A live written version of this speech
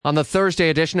On the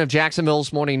Thursday edition of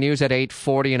Jacksonville's Morning News at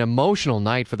 8:40, an emotional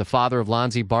night for the father of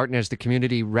Lonzie Barton as the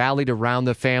community rallied around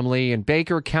the family. In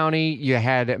Baker County, you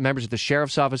had members of the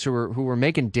sheriff's office who were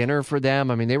making dinner for them.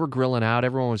 I mean, they were grilling out.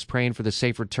 Everyone was praying for the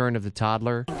safe return of the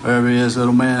toddler. Wherever he is,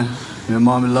 little man, your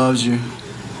mommy loves you.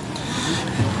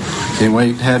 Can't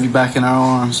wait to have you back in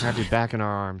our arms. Have you back in our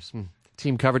arms.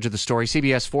 Team coverage of the story.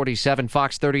 CBS 47,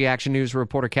 Fox 30 Action News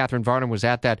reporter Catherine Varnum was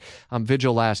at that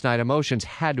vigil last night. Emotions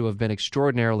had to have been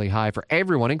extraordinarily high for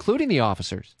everyone, including the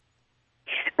officers.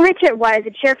 Rich, it was.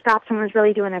 And Sheriff Dobson was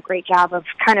really doing a great job of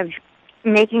kind of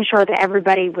making sure that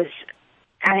everybody was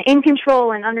kind of in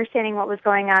control and understanding what was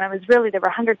going on. It was really, there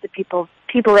were hundreds of people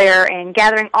there and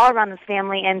gathering all around this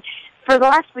family. And for the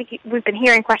last week, we've been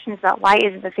hearing questions about why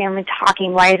isn't the family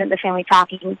talking? Why isn't the family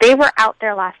talking? They were out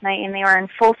there last night, and they were in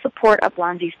full support of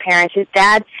Lonzie's parents. His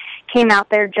dad came out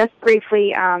there just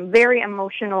briefly, very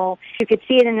emotional. You could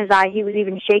see it in his eye. He was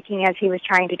even shaking as he was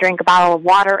trying to drink a bottle of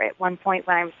water at one point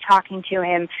when I was talking to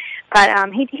him. But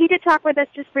he did talk with us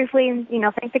just briefly and,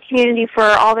 thank the community for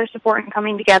all their support and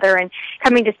coming together and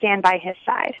coming to stand by his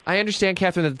side. I understand,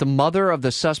 Catherine, that the mother of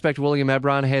the suspect, William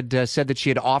Ebron, had said that she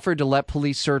had offered to let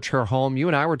police search her home. You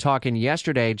and I were talking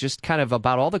yesterday just kind of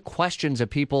about all the questions that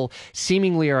people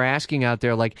seemingly are asking out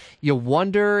there. Like, you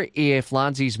wonder if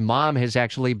Lonzie's mom has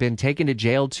actually been taken to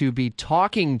jail to be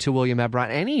talking to William Ebron.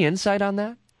 Any insight on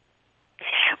that?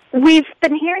 We've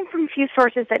been hearing from a few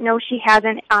sources that no, she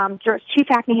hasn't. Chief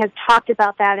Hackney has talked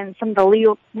about that and some of the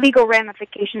legal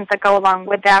ramifications that go along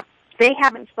with that. They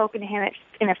haven't spoken to him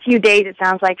in a few days, it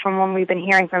sounds like, from when we've been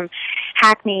hearing from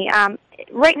Hackney.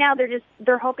 Right now,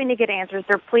 they're hoping to get answers.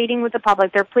 They're pleading with the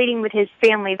public. They're pleading with his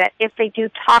family that if they do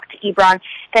talk to Ebron,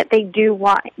 that they do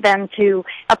want them to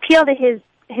appeal to his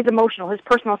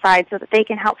personal side so that they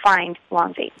can help find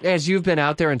Lonzie. As you've been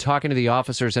out there and talking to the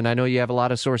officers, and I know you have a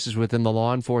lot of sources within the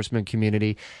law enforcement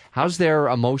community, how's their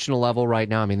emotional level right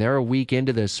now? I mean, they're a week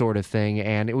into this sort of thing,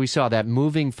 and we saw that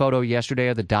moving photo yesterday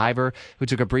of the diver who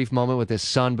took a brief moment with his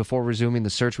son before resuming the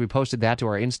search. We posted that to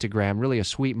our Instagram. Really a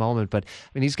sweet moment, but I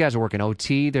mean, these guys are working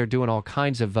OT. They're doing all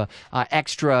kinds of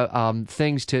extra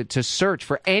things to search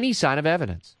for any sign of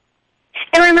evidence.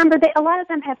 And remember, a lot of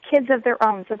them have kids of their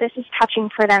own, so this is touching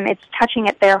for them. It's touching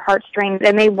at their heartstrings,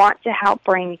 and they want to help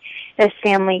bring this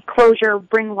family closure,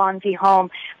 bring Lonzie home,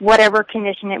 whatever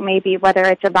condition it may be, whether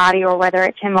it's a body or whether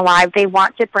it's him alive. They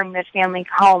want to bring this family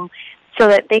home so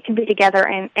that they can be together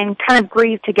and kind of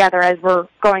grieve together as we're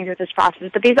going through this process.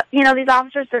 But these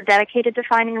officers are dedicated to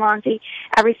finding Lonzie.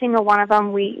 Every single one of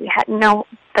them. We know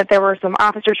that there were some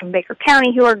officers from Baker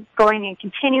County who are going and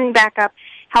continuing back up,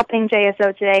 helping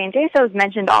JSO today. And JSO has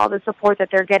mentioned all the support that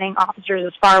they're getting officers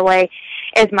as far away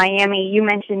as Miami. You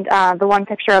mentioned the one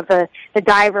picture of the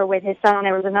diver with his son.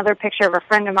 There was another picture of a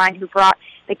friend of mine who brought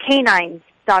the canines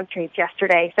dog treats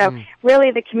yesterday. So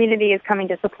really the community is coming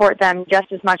to support them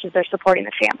just as much as they're supporting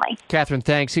the family. Catherine,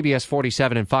 thanks. CBS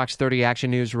 47 and Fox 30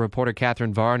 Action News reporter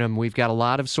Catherine Varnum. We've got a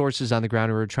lot of sources on the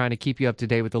ground who are trying to keep you up to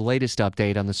date with the latest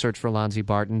update on the search for Lonzie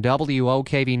Barton.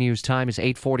 WOKV News time is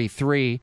 8:43.